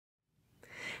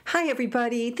Hi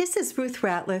everybody, this is Ruth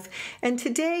Ratliff, and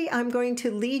today I'm going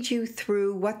to lead you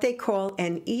through what they call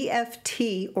an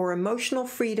EFT or emotional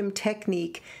freedom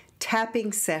technique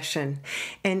tapping session.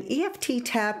 And EFT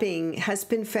tapping has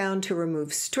been found to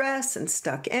remove stress and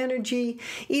stuck energy,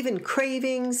 even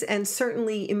cravings, and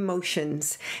certainly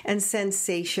emotions and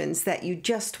sensations that you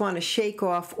just want to shake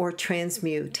off or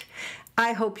transmute.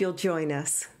 I hope you'll join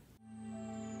us.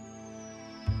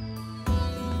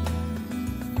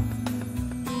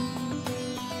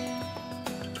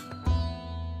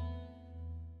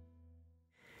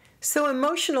 So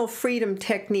emotional freedom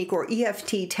technique, or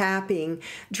EFT tapping,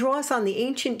 draws on the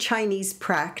ancient Chinese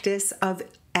practice of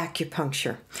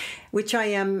acupuncture, which I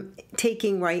am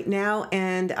taking right now,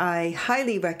 and I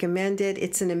highly recommend it.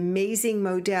 It's an amazing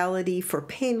modality for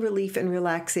pain relief and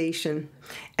relaxation.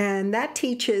 And that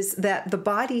teaches that the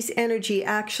body's energy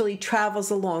actually travels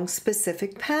along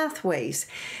specific pathways.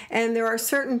 And there are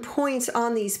certain points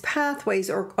on these pathways,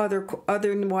 or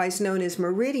otherwise known as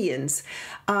meridians,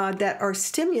 that are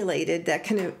stimulated that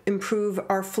can improve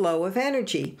our flow of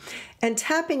energy. And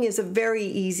tapping is a very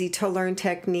easy to learn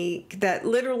technique that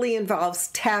literally involves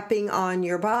tapping on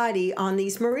your body on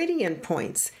these meridian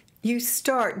points. You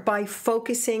start by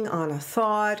focusing on a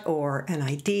thought or an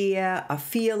idea, a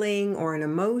feeling or an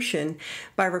emotion,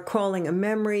 by recalling a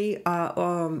memory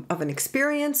of an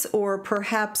experience, or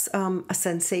perhaps a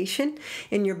sensation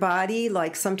in your body.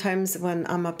 Like sometimes when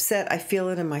I'm upset, I feel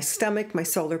it in my stomach, my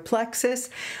solar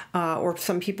plexus, or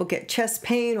some people get chest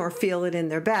pain or feel it in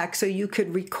their back. So you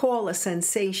could recall a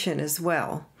sensation as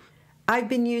well. I've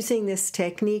been using this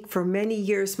technique for many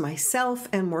years myself,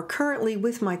 and more currently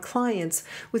with my clients,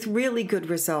 with really good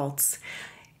results.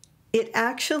 It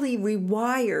actually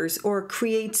rewires or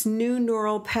creates new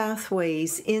neural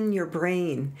pathways in your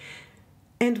brain.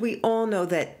 And we all know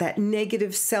that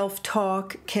negative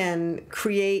self-talk can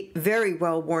create very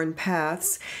well-worn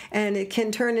paths, and it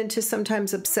can turn into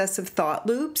sometimes obsessive thought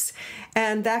loops,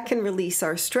 and that can release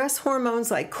our stress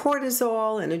hormones like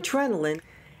cortisol and adrenaline.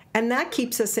 And that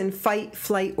keeps us in fight,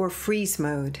 flight, or freeze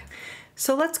mode.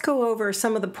 So let's go over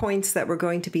some of the points that we're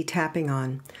going to be tapping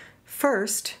on.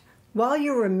 First, while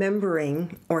you're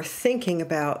remembering or thinking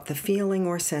about the feeling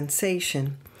or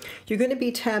sensation, you're going to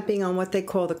be tapping on what they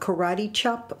call the karate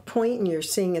chop point, and you're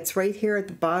seeing it's right here at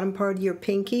the bottom part of your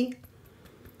pinky.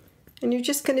 And you're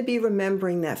just going to be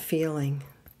remembering that feeling,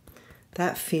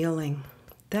 that feeling,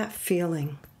 that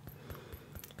feeling.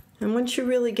 And once you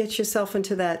really get yourself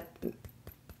into that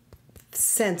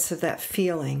sense of that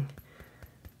feeling,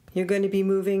 you're going to be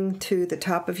moving to the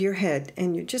top of your head,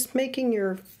 and you're just making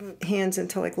your hands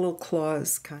into like little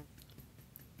claws kind.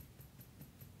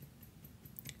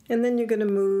 And then you're going to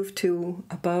move to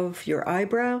above your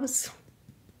eyebrows,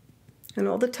 and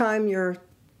all the time you're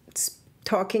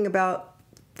talking about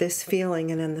this feeling,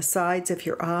 and then the sides of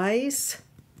your eyes,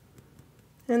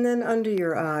 and then under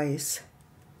your eyes,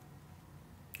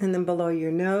 and then below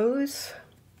your nose,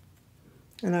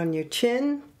 and on your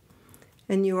chin.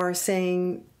 And you are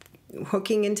saying,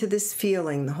 hooking into this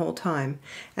feeling the whole time.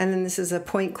 And then this is a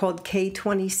point called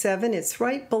K27. It's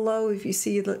right below, if you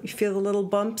see, you feel the little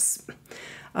bumps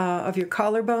of your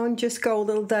collarbone, just go a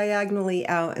little diagonally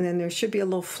out, and then there should be a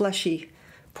little fleshy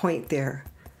point there.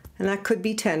 And that could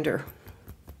be tender.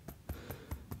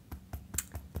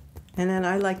 And then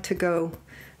I like to go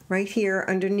right here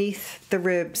underneath the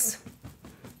ribs.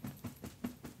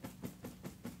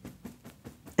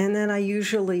 And then I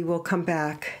usually will come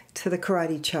back to the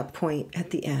karate chop point at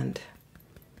the end.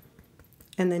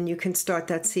 And then you can start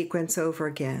that sequence over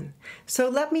again. So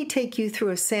let me take you through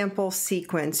a sample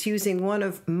sequence using one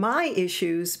of my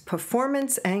issues,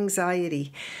 performance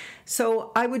anxiety.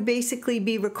 So I would basically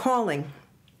be recalling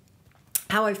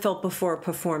how I felt before a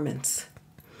performance.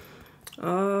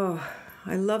 Oh,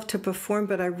 I love to perform,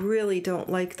 but I really don't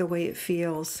like the way it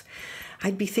feels.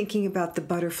 I'd be thinking about the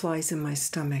butterflies in my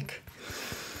stomach.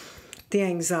 The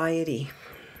anxiety,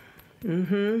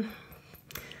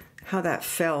 how that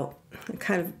felt, a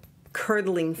kind of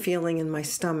curdling feeling in my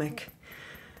stomach.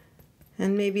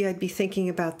 And maybe I'd be thinking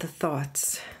about the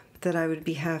thoughts that I would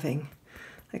be having.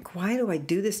 Like, why do I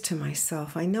do this to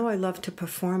myself? I know I love to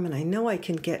perform, and I know I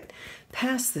can get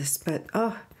past this, but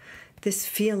this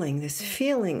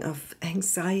feeling of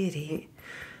anxiety.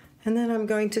 And then I'm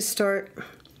going to start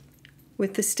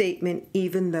with the statement,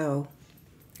 even though.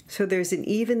 So there's an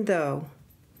even though.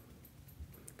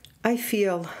 I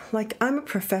feel like I'm a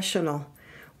professional.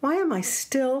 Why am I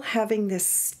still having this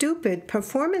stupid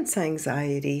performance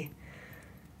anxiety?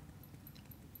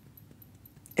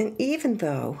 And even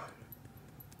though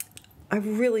I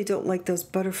really don't like those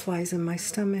butterflies in my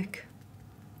stomach,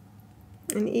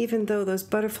 And even though those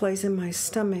butterflies in my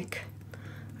stomach,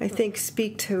 I think,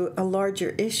 speak to a larger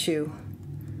issue,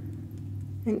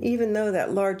 and even though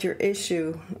that larger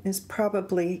issue is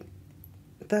probably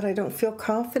that I don't feel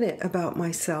confident about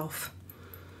myself,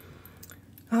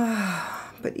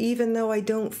 but even though I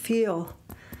don't feel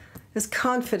as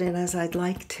confident as I'd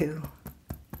like to,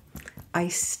 I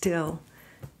still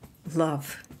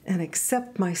love and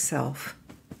accept myself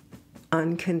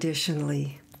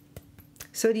unconditionally.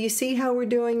 So do you see how we're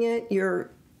doing it?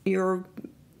 You're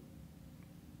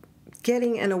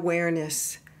getting an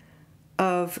awareness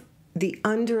of the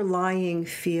underlying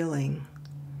feeling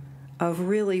of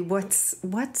really what's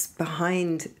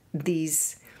behind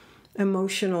these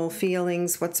emotional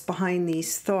feelings, what's behind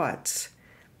these thoughts.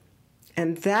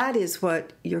 And that is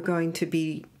what you're going to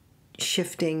be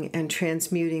shifting and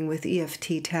transmuting with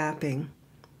EFT tapping.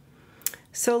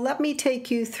 So let me take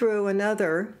you through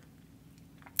another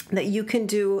that you can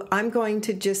do. I'm going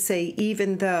to just say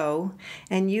even though,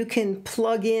 and you can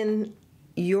plug in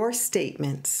your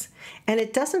statements. And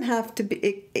it doesn't have to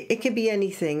be, it could be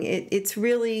anything. It's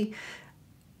really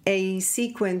a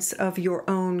sequence of your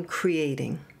own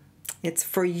creating. It's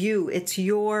for you. It's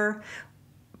your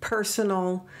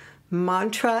personal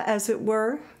mantra, as it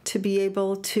were, to be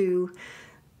able to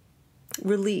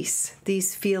release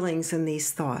these feelings and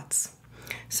these thoughts.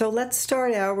 So let's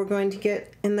start out. We're going to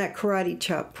get in that karate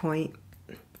chop point.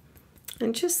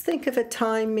 And just think of a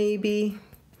time maybe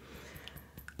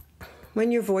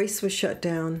when your voice was shut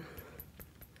down.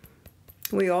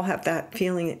 We all have that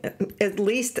feeling, at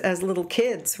least as little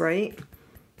kids, right?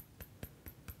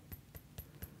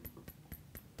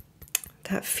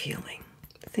 That feeling.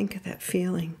 Think of that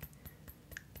feeling.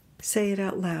 Say it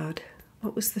out loud.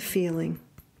 What was the feeling?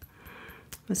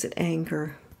 Was it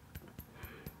anger?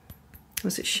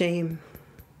 Was it shame?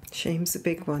 Shame's a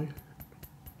big one.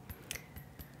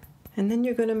 And then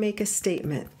you're going to make a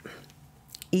statement.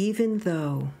 Even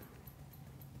though.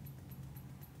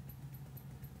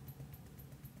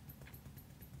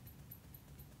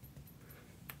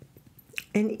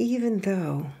 And even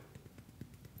though.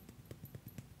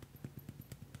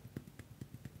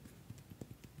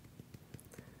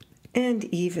 And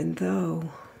even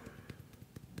though.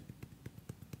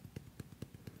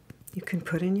 You can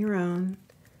put in your own.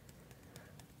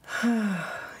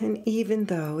 And even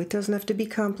though, it doesn't have to be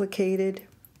complicated.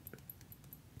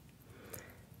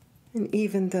 And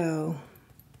even though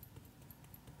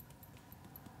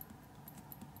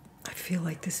I feel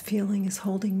like this feeling is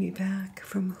holding me back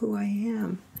from who I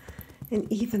am.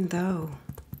 And even though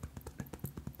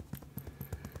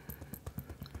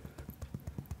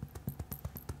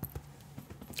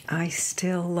I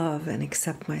still love and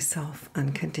accept myself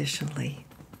unconditionally.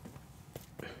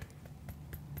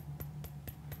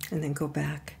 And then go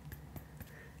back.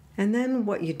 And then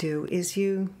what you do is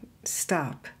you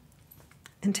stop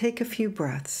and take a few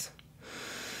breaths.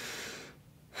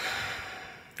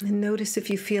 And notice if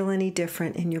you feel any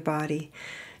different in your body.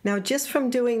 Now, just from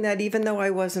doing that, even though I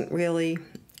wasn't really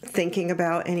thinking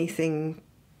about anything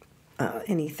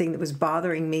that was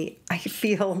bothering me, I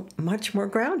feel much more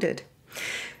grounded.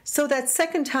 So that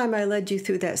second time I led you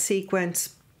through that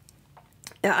sequence,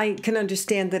 I can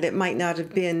understand that it might not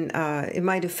have been, it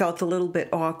might have felt a little bit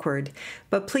awkward,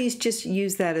 but please just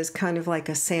use that as kind of like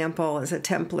a sample, as a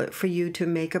template for you to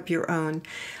make up your own.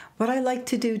 What I like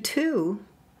to do too,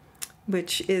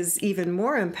 which is even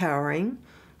more empowering,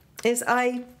 is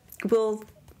I will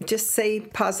just say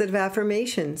positive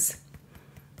affirmations.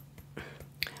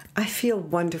 I feel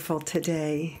wonderful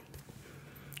today.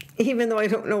 Even though I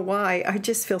don't know why, I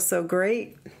just feel so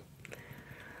great.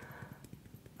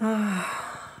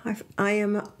 I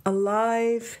am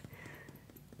alive,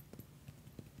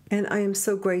 and I am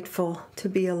so grateful to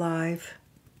be alive.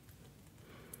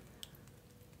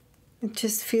 It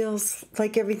just feels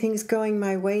like everything's going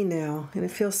my way now, and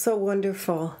it feels so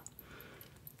wonderful.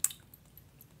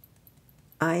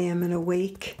 I am an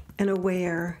awake and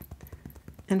aware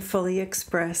and fully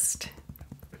expressed.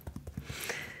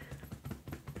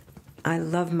 I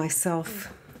love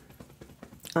myself.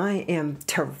 I am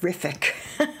terrific.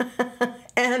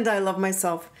 And I love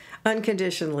myself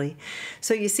unconditionally.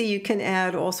 So you see, you can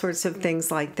add all sorts of things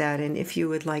like that in if you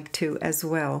would like to as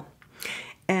well.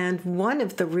 And one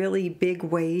of the really big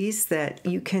ways that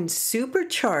you can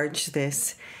supercharge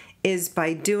this is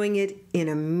by doing it in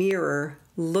a mirror,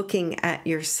 looking at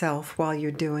yourself while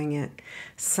you're doing it.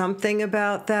 Something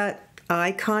about that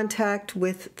eye contact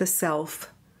with the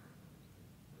self.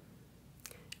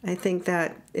 I think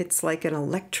that it's like an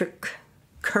electric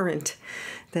current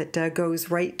that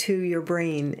goes right to your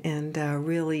brain and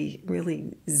really,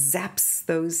 really zaps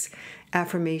those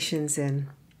affirmations in.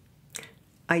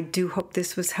 I do hope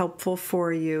this was helpful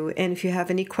for you. And if you have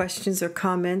any questions or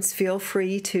comments, feel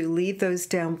free to leave those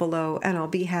down below, and I'll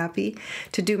be happy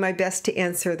to do my best to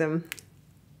answer them.